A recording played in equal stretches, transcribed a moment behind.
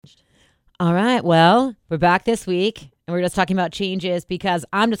All right. Well, we're back this week and we're just talking about changes because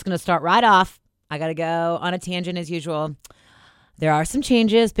I'm just going to start right off. I got to go on a tangent as usual. There are some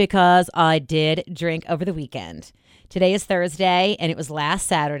changes because I did drink over the weekend. Today is Thursday and it was last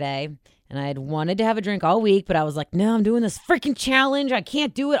Saturday and I had wanted to have a drink all week, but I was like, no, I'm doing this freaking challenge. I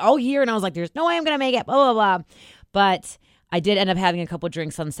can't do it all year. And I was like, there's no way I'm going to make it, blah, blah, blah. But I did end up having a couple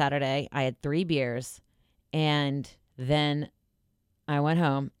drinks on Saturday. I had 3 beers and then I went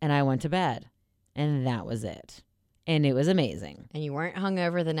home and I went to bed and that was it. And it was amazing. And you weren't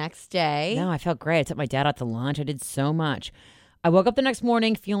hungover the next day. No, I felt great. I took my dad out to lunch. I did so much. I woke up the next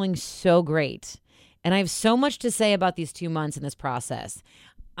morning feeling so great. And I have so much to say about these 2 months in this process.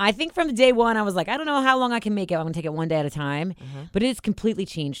 I think from day one, I was like, I don't know how long I can make it. I'm going to take it one day at a time. But it's completely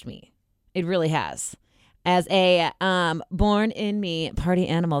changed me. It really has. As a born in me party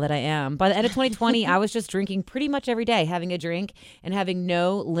animal that I am, by the end of 2020, I was just drinking pretty much every day, having a drink and having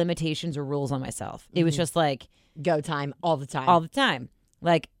no limitations or rules on myself. It was just like go time all the time. All the time.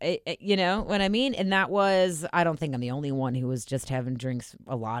 Like, you know what I mean? And that was, I don't think I'm the only one who was just having drinks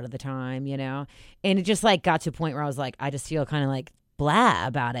a lot of the time, you know? And it just like got to a point where I was like, I just feel kind of like blah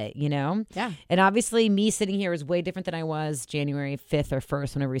about it, you know? Yeah. And obviously me sitting here is way different than I was January 5th or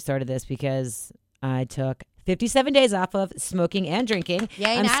 1st whenever we started this because I took 57 days off of smoking and drinking.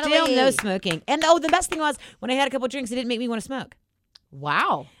 Yay, I'm Natalie. still no smoking. And the best thing was when I had a couple drinks, it didn't make me want to smoke.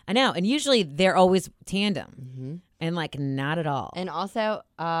 Wow. I know. And usually they're always tandem. And like not at all. And also,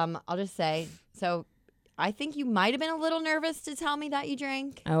 I'll just say, so I think you might have been a little nervous to tell me that you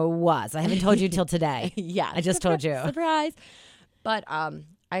drank. I was. I haven't told you till today. Yeah. I just told you. Surprise. But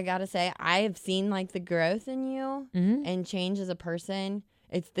I got to say, I have seen like the growth in you and change as a person.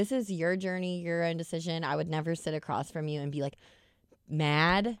 This is your journey, your own decision. I would never sit across from you and be like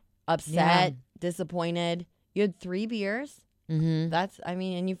mad, upset, disappointed. You had 3 beers.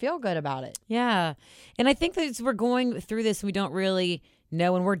 And you feel good about it. Yeah. And I think that as we're going through this, we don't really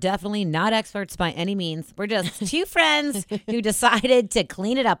know, and we're definitely not experts by any means. We're just 2 friends who decided to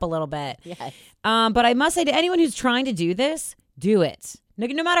clean it up a little bit. Yes. But I must say to anyone who's trying to do this, do it.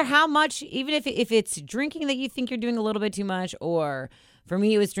 No matter how much, even if it's drinking that you think you're doing a little bit too much, or for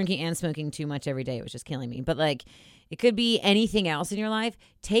me, it was drinking and smoking too much every day. It was just killing me. But like, it could be anything else in your life.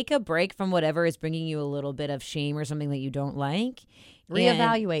 Take a break from whatever is bringing you a little bit of shame or something that you don't like.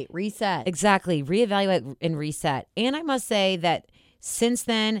 Reevaluate, reset. Exactly. Reevaluate and reset. And I must say that since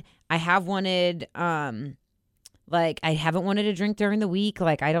then, I have wanted, I haven't wanted to drink during the week.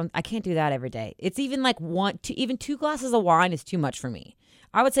 Like, I can't do that every day. It's even like even 2 glasses of wine is too much for me.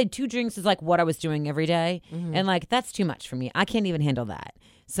 I would say 2 drinks is like what I was doing every day. And like, that's too much for me. I can't even handle that.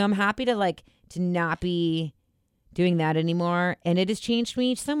 So I'm happy to not be doing that anymore. And it has changed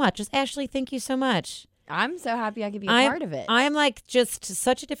me so much. Just Ashley, thank you so much. I'm so happy I could be a part of it. I am like just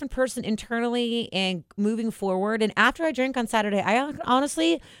such a different person internally and moving forward. And after I drank on Saturday,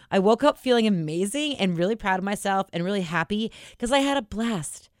 I woke up feeling amazing and really proud of myself and really happy because I had a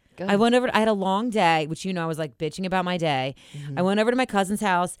blast. Good. I had a long day, which, I was like bitching about my day. I went over to my cousin's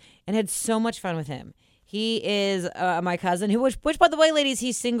house and had so much fun with him. He is my cousin, which by the way, ladies,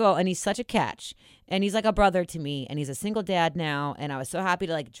 he's single and he's such a catch. And he's like a brother to me, and he's a single dad now. And I was so happy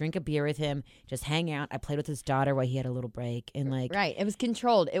to like drink a beer with him, just hang out. I played with his daughter while he had a little break, and like right, it was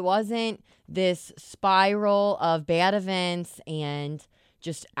controlled. It wasn't this spiral of bad events and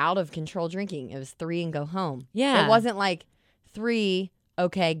just out of control drinking. It was 3 and go home. Yeah, it wasn't like 3.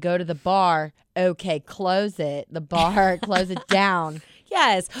 Okay, go to the bar. Okay, close it. The bar, close it down.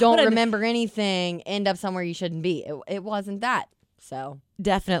 Yes, don't remember anything. End up somewhere you shouldn't be. It wasn't that. So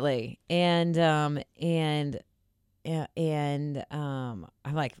definitely, and I'm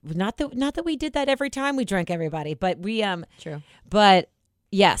like, not that we did that every time we drank everybody, but we true. But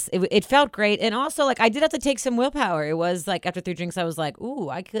yes, it felt great, and also like I did have to take some willpower. It was like after 3 drinks, I was like, ooh,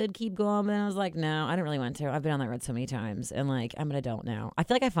 I could keep going, but I was like, no, I didn't really want to. I've been on that road so many times, and like I'm an adult now. I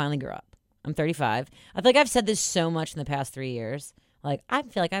feel like I finally grew up. I'm 35. I feel like I've said this so much in the past 3 years. Like I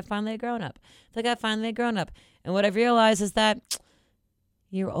feel like I've finally grown up. And what I've realized is that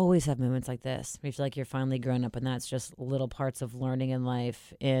you always have moments like this where you feel like you're finally grown up, and that's just little parts of learning in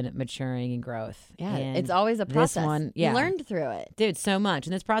life and maturing and growth. Yeah, and it's always a process. This one, yeah. You learned through it. Dude, so much.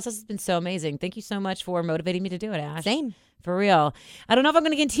 And this process has been so amazing. Thank you so much for motivating me to do it, Ash. Same. For real. I don't know if I'm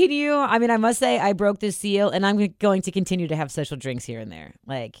going to continue. I mean, I must say I broke this seal, and I'm going to continue to have social drinks here and there.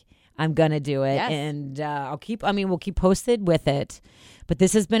 Like, I'm going to do it. Yes. And we'll keep posted with it. But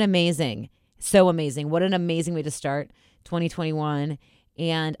this has been amazing. So amazing. What an amazing way to start 2021.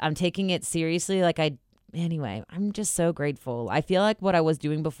 And I'm taking it seriously. Anyway, I'm just so grateful. I feel like what I was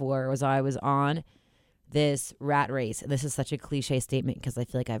doing before was I was on this rat race. This is such a cliche statement because I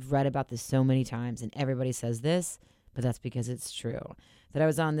feel like I've read about this so many times and everybody says this, but that's because it's true. That I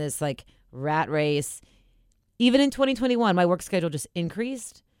was on this like rat race. Even in 2021, my work schedule just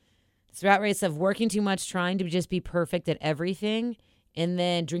increased. This rat race of working too much, trying to just be perfect at everything, and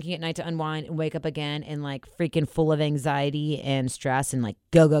then drinking at night to unwind and wake up again and like freaking full of anxiety and stress and like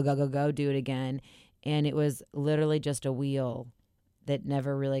go, do it again. And it was literally just a wheel that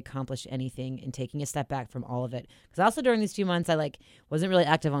never really accomplished anything, and taking a step back from all of it. Because also during these 2 months, I like wasn't really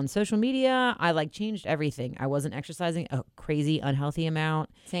active on social media. I like changed everything. I wasn't exercising a crazy unhealthy amount.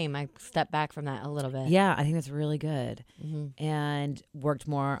 Same. I stepped back from that a little bit. Yeah, I think that's really good. And worked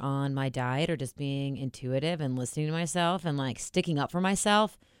more on my diet or just being intuitive and listening to myself and like sticking up for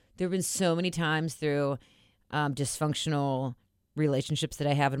myself. There have been so many times through dysfunctional relationships that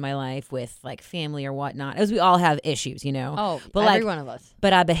I have in my life with like family or whatnot, as we all have issues, you know. Oh, but every like, one of us.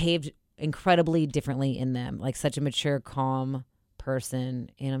 But I behaved incredibly differently in them, like such a mature, calm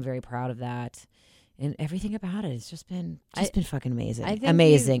person, and I'm very proud of that. And everything about it has just been fucking amazing. I think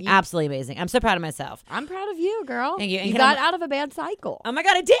amazing. Absolutely amazing. I'm so proud of myself. I'm proud of you, girl. Thank you. And You got out of a bad cycle. Oh my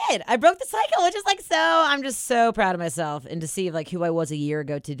God, I did. I broke the cycle. It's just like so. I'm just so proud of myself. And to see like who I was a year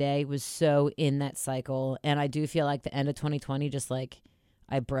ago today was so in that cycle. And I do feel like the end of 2020, just like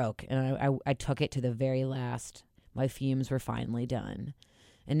I broke and I took it to the very last. My fumes were finally done.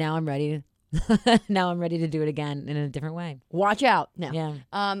 And now I'm ready. Now I'm ready to do it again in a different way. Watch out. No. Yeah.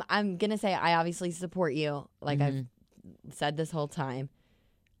 I'm going to say I obviously support you. Like I've said this whole time.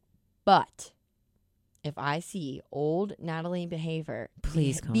 But if I see old Natalie behavior,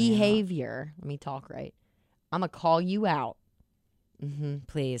 please call me out. Let me talk right. I'm going to call you out.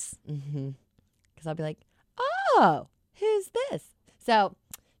 Please. Because I'll be like, oh, who's this? So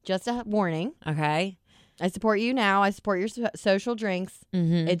just a warning. Okay. I support you now. I support your social drinks.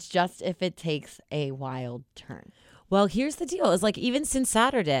 It's just if it takes a wild turn. Well, here's the deal. Is like even since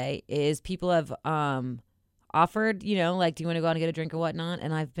Saturday is people have offered, you know, like, do you want to go out and get a drink or whatnot?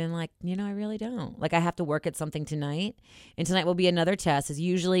 And I've been like, you know, I really don't. Like I have to work at something tonight. And tonight will be another test. Is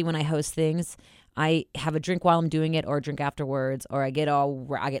usually when I host things, I have a drink while I'm doing it or a drink afterwards, or I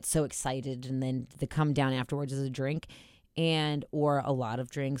get so excited and then the come down afterwards is a drink. And or a lot of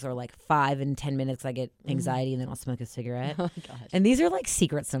drinks, or like 5 and 10 minutes I get anxiety and then I'll smoke a cigarette. Oh my gosh. And these are like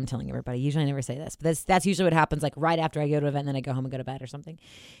secrets I'm telling everybody. Usually I never say this, but that's usually what happens, like right after I go to an event and then I go home and go to bed or something.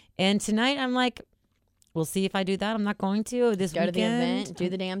 And tonight I'm like, we'll see if I do that. I'm not going to this weekend. Go to the event, do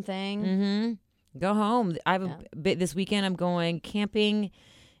the damn thing. Go home. I have a bit this weekend. I'm going camping,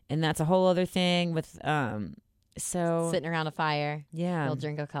 and that's a whole other thing with so sitting around a fire. Yeah. We'll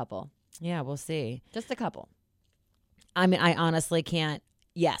drink a couple. Yeah, we'll see. Just a couple. I mean, I honestly can't.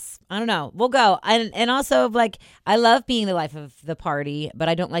 Yes. I don't know. We'll go. And also, like, I love being the life of the party, but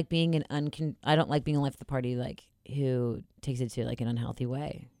I don't like being I don't like being a life of the party, like, who takes it to, like, an unhealthy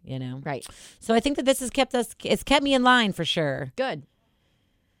way, you know? Right. So I think that this has it's kept me in line for sure. Good.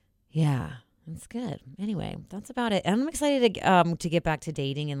 Yeah. It's good. Anyway, that's about it. I'm excited to get back to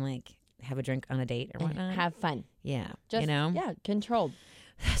dating and, like, have a drink on a date or whatnot. Have fun. Yeah. Just, you know? Yeah, controlled.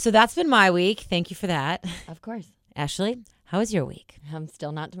 So that's been my week. Thank you for that. Of course. Ashley, how was your week? I'm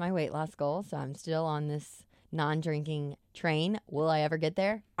still not to my weight loss goal, so I'm still on this non-drinking train. Will I ever get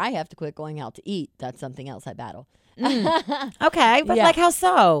there? I have to quit going out to eat. That's something else I battle. Okay, but like how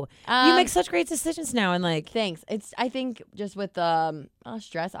so? You make such great decisions now, and like thanks. I think just with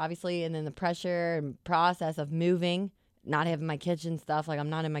stress, obviously, and then the pressure and process of moving, not having my kitchen stuff. Like I'm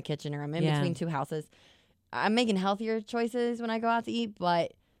not in my kitchen, or I'm in between two houses. I'm making healthier choices when I go out to eat,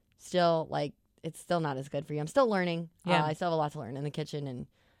 but still, like, it's still not as good for you. I'm still learning. Yeah. I still have a lot to learn in the kitchen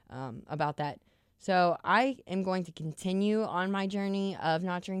and about that. So I am going to continue on my journey of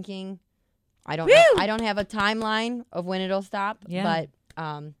not drinking. I don't have a timeline of when it'll stop, but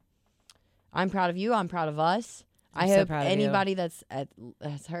I'm proud of you. I'm proud of us. I hope anybody that's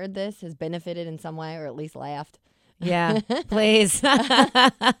has heard this has benefited in some way, or at least laughed. Yeah, please.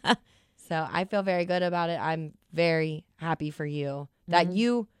 So I feel very good about it. I'm very happy for you that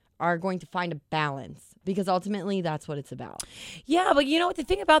you are going to find a balance, because ultimately that's what it's about. Yeah, but you know what the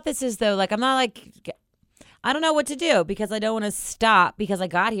thing about this is, though? Like, I'm not like, I don't know what to do, because I don't want to stop, because I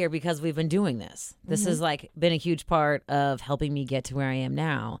got here because we've been doing this. This has like been a huge part of helping me get to where I am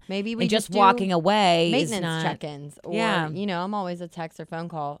now. Maybe we just walking away maintenance is not, check-ins, or I'm always a text or phone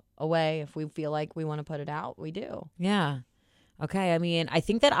call away. If we feel like we want to put it out, we do. Yeah. Okay. I mean, I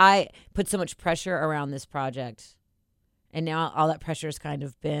think that I put so much pressure around this project, and now all that pressure has kind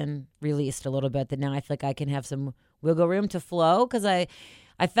of been released a little bit, that now I feel like I can have some wiggle room to flow, because I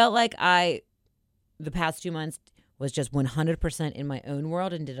felt like the past 2 months was just 100% in my own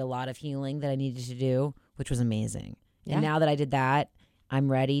world and did a lot of healing that I needed to do, which was amazing. Yeah. And now that I did that,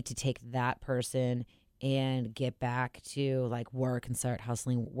 I'm ready to take that person and get back to like work and start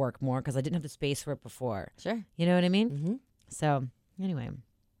hustling work more because I didn't have the space for it before. Sure. You know what I mean? Mm-hmm. So anyway.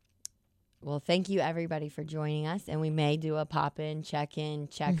 Well, thank you everybody for joining us, and we may do a pop-in, check-in,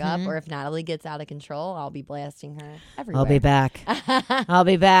 check-up, or if Natalie gets out of control, I'll be blasting her everywhere. I'll be back. I'll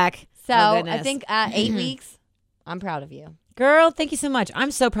be back. So Oh, I goodness. think 8 weeks, I'm proud of you. Girl, thank you so much.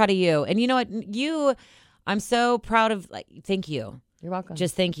 I'm so proud of you. And you know what? I'm so proud of, like, thank you. You're welcome.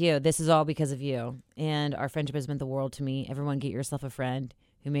 Just thank you. This is all because of you. And our friendship has meant the world to me. Everyone get yourself a friend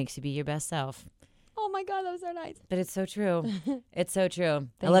who makes you be your best self. Oh my God, that was so nice. But it's so true. It's so true. I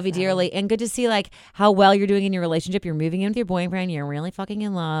Thanks, love you dearly. Natalie. And good to see like how well you're doing in your relationship. You're moving in with your boyfriend. You're really fucking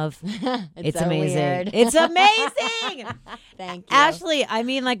in love. It's so amazing. weird. It's amazing. Thank you. Ashley, I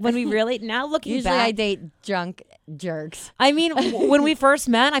mean, like when we really, now looking Usually back. I date drunk jerks. I mean, when we first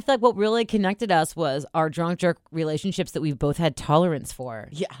met, I feel like what really connected us was our drunk jerk relationships that we've both had tolerance for.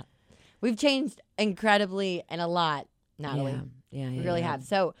 Yeah. We've changed incredibly and a lot, Natalie. Yeah. We really have.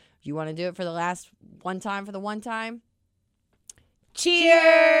 So, you want to do it for the last one time for the one time?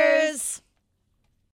 Cheers.